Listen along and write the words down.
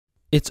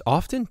It's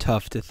often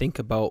tough to think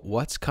about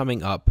what's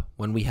coming up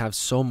when we have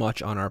so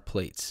much on our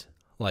plates,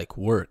 like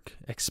work,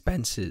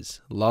 expenses,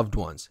 loved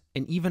ones,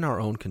 and even our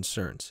own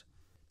concerns.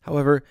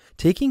 However,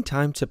 taking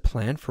time to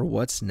plan for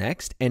what's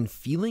next and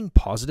feeling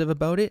positive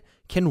about it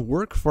can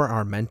work for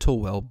our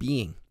mental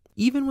well-being.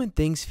 Even when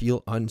things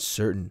feel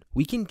uncertain,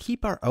 we can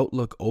keep our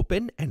outlook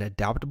open and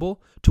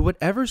adaptable to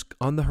whatever's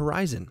on the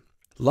horizon.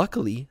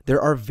 Luckily,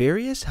 there are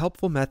various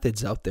helpful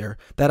methods out there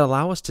that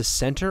allow us to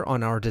center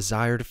on our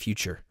desired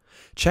future.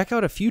 Check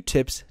out a few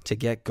tips to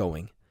get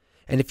going.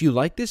 And if you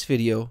like this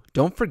video,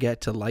 don't forget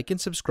to like and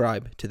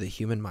subscribe to the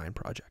Human Mind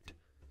Project.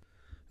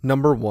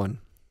 Number 1,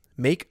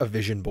 make a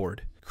vision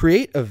board.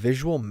 Create a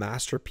visual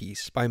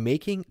masterpiece by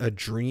making a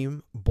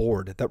dream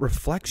board that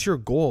reflects your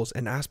goals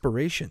and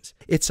aspirations.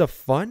 It's a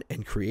fun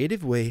and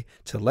creative way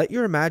to let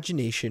your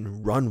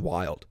imagination run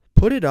wild.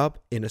 Put it up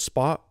in a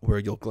spot where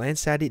you'll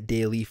glance at it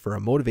daily for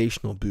a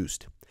motivational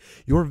boost.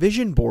 Your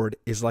vision board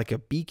is like a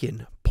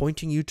beacon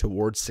pointing you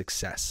towards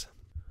success.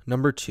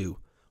 Number 2,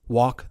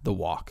 walk the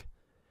walk.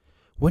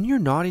 When you're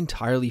not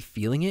entirely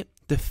feeling it,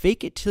 the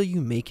fake it till you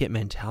make it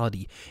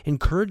mentality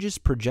encourages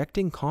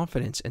projecting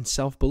confidence and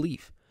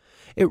self-belief.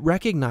 It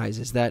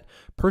recognizes that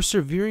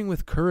persevering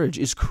with courage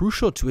is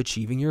crucial to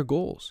achieving your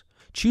goals.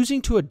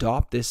 Choosing to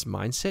adopt this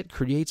mindset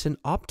creates an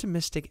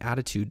optimistic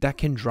attitude that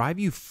can drive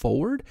you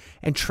forward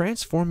and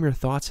transform your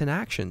thoughts and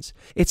actions.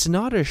 It's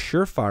not a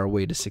surefire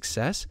way to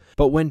success,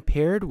 but when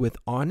paired with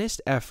honest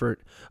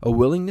effort, a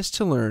willingness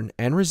to learn,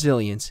 and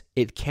resilience,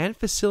 it can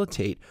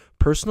facilitate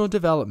personal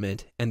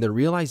development and the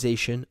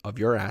realization of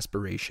your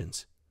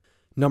aspirations.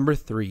 Number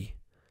 3,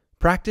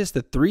 practice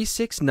the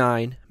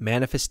 3-6-9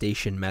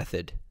 manifestation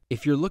method.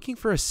 If you're looking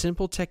for a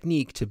simple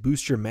technique to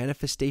boost your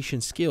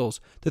manifestation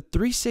skills, the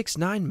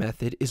 3-6-9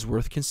 method is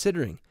worth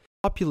considering.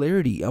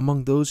 Popularity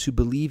among those who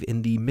believe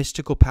in the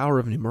mystical power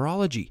of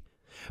numerology.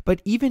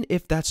 But even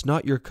if that's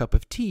not your cup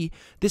of tea,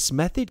 this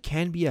method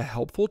can be a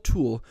helpful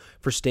tool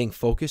for staying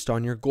focused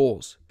on your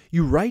goals.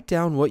 You write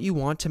down what you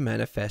want to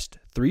manifest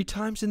 3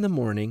 times in the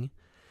morning,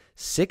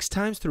 6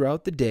 times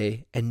throughout the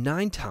day, and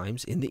 9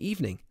 times in the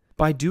evening.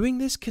 By doing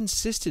this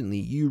consistently,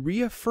 you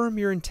reaffirm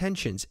your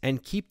intentions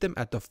and keep them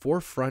at the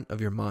forefront of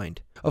your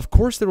mind. Of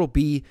course, there will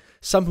be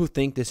some who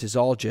think this is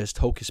all just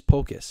hocus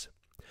pocus.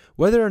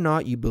 Whether or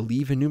not you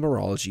believe in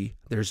numerology,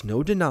 there's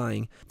no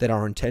denying that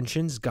our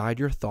intentions guide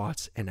your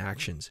thoughts and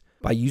actions.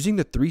 By using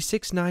the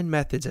 3-6-9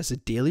 methods as a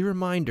daily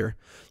reminder,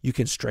 you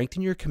can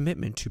strengthen your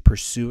commitment to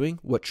pursuing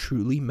what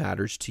truly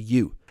matters to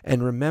you.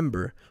 And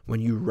remember, when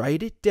you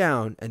write it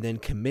down and then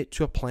commit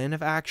to a plan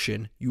of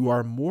action, you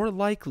are more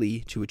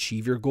likely to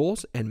achieve your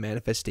goals and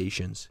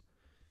manifestations.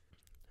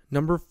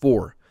 Number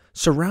 4,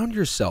 surround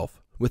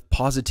yourself with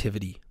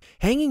positivity.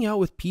 Hanging out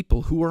with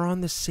people who are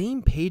on the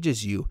same page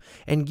as you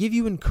and give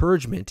you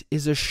encouragement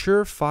is a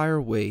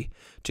surefire way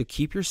to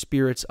keep your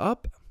spirits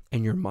up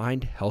and your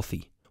mind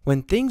healthy.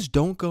 When things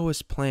don't go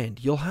as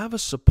planned, you'll have a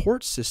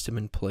support system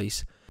in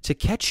place to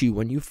catch you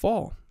when you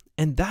fall.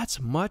 And that's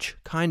much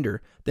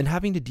kinder than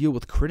having to deal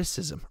with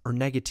criticism or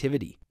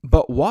negativity.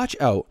 But watch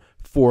out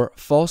for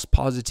false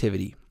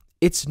positivity.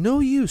 It's no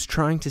use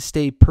trying to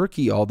stay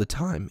perky all the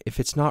time if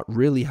it's not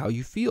really how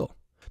you feel.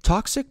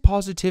 Toxic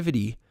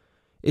positivity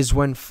is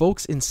when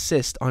folks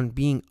insist on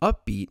being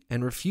upbeat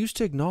and refuse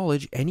to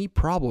acknowledge any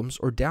problems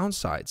or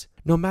downsides,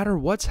 no matter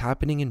what's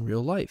happening in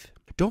real life.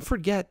 Don't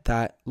forget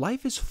that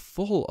life is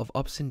full of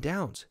ups and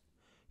downs.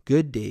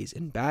 Good days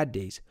and bad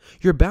days.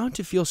 You're bound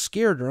to feel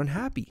scared or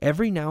unhappy.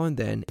 Every now and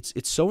then,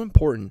 it's so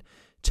important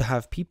to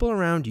have people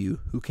around you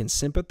who can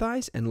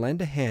sympathize and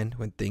lend a hand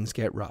when things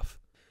get rough.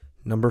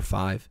 Number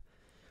 5,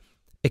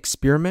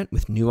 experiment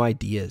with new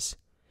ideas.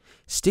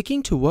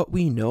 Sticking to what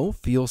we know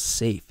feels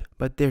safe,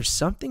 but there's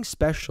something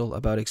special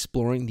about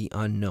exploring the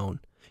unknown.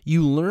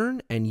 You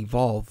learn and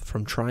evolve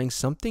from trying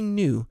something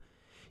new.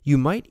 You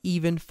might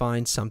even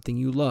find something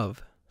you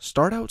love.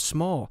 Start out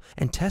small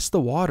and test the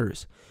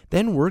waters,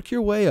 then work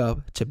your way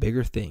up to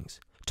bigger things.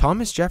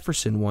 Thomas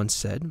Jefferson once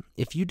said,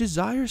 "If you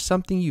desire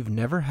something you've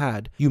never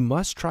had, you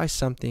must try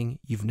something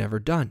you've never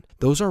done."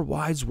 Those are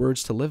wise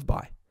words to live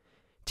by.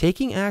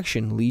 Taking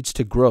action leads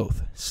to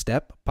growth,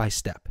 step by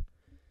step.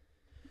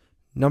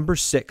 Number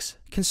 6,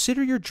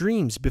 consider your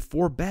dreams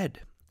before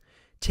bed.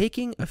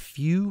 Taking a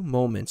few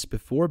moments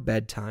before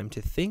bedtime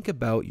to think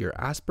about your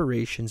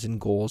aspirations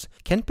and goals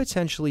can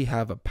potentially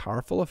have a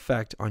powerful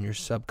effect on your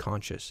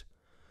subconscious.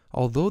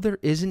 Although there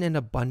isn't an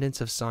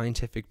abundance of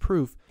scientific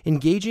proof,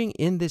 engaging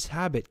in this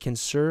habit can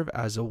serve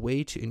as a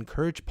way to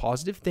encourage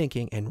positive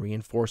thinking and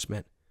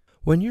reinforcement.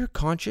 When your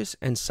conscious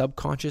and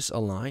subconscious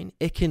align,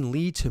 it can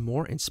lead to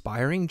more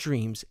inspiring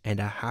dreams and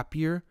a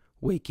happier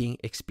waking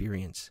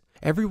experience.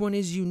 Everyone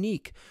is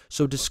unique,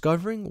 so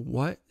discovering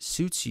what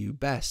suits you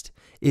best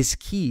is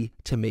key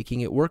to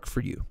making it work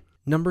for you.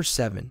 Number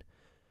 7,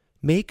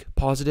 make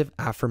positive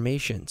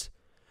affirmations.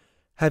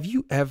 Have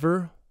you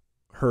ever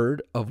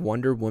heard of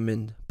Wonder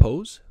Woman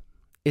pose?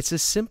 It's a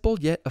simple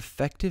yet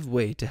effective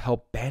way to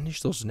help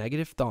banish those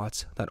negative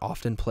thoughts that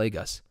often plague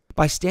us.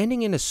 By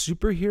standing in a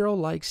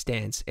superhero-like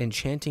stance and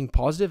chanting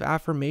positive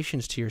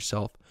affirmations to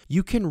yourself,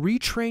 You can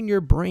retrain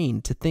your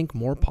brain to think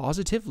more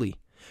positively.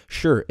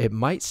 Sure, it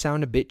might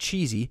sound a bit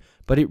cheesy,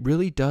 but it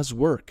really does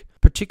work,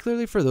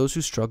 particularly for those who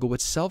struggle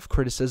with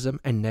self-criticism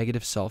and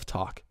negative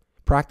self-talk.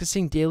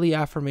 Practicing daily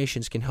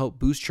affirmations can help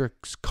boost your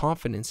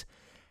confidence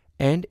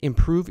and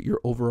improve your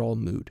overall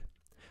mood.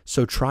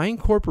 So try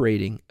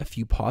incorporating a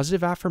few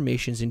positive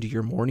affirmations into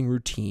your morning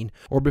routine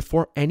or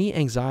before any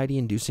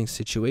anxiety-inducing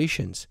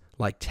situations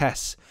like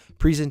tests,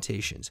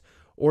 presentations,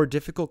 or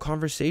difficult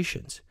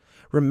conversations.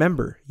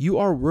 Remember, you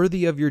are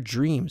worthy of your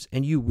dreams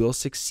and you will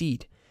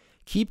succeed.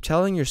 Keep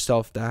telling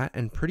yourself that,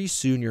 and pretty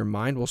soon your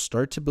mind will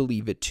start to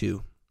believe it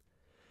too.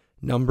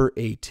 Number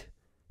 8,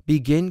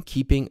 begin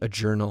keeping a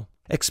journal.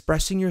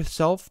 Expressing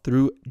yourself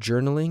through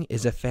journaling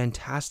is a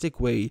fantastic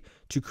way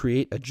to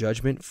create a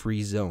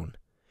judgment-free zone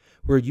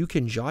where you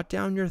can jot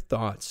down your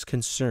thoughts,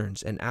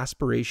 concerns, and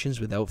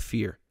aspirations without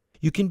fear.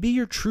 You can be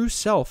your true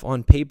self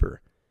on paper,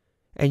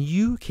 and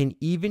you can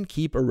even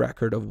keep a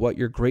record of what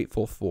you're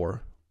grateful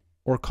for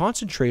or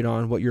concentrate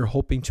on what you're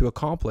hoping to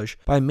accomplish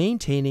by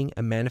maintaining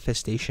a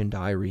manifestation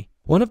diary.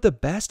 One of the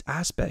best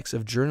aspects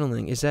of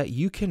journaling is that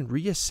you can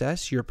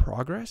reassess your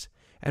progress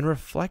and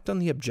reflect on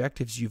the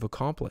objectives you've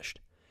accomplished.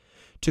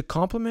 To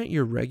complement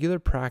your regular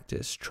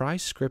practice, try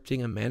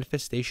scripting a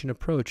manifestation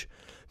approach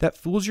that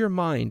fools your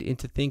mind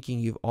into thinking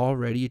you've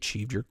already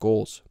achieved your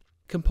goals.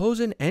 Compose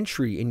an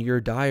entry in your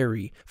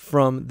diary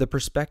from the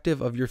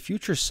perspective of your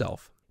future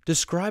self.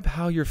 Describe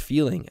how you're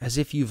feeling as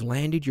if you've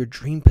landed your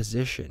dream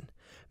position,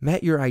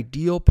 met your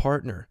ideal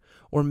partner,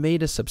 or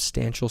made a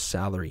substantial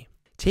salary.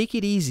 Take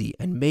it easy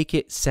and make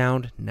it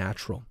sound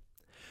natural.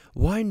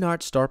 Why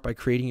not start by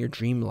creating your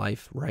dream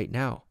life right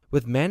now?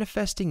 With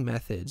manifesting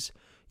methods,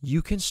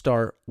 you can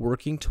start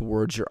working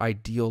towards your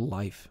ideal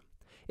life.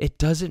 It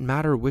doesn't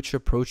matter which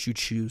approach you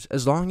choose,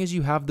 as long as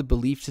you have the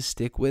belief to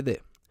stick with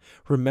it.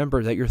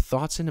 Remember that your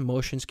thoughts and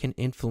emotions can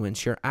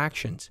influence your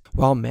actions.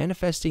 While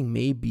manifesting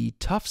may be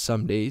tough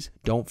some days,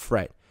 don't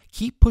fret.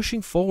 Keep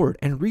pushing forward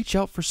and reach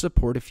out for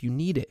support if you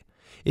need it.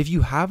 If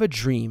you have a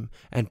dream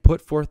and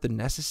put forth the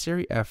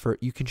necessary effort,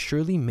 you can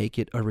surely make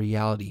it a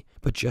reality.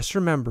 But just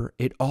remember,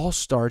 it all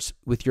starts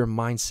with your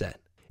mindset.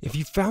 If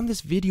you found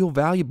this video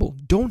valuable,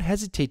 don't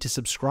hesitate to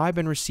subscribe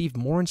and receive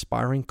more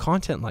inspiring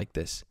content like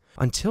this.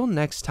 Until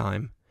next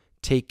time,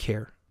 take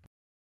care.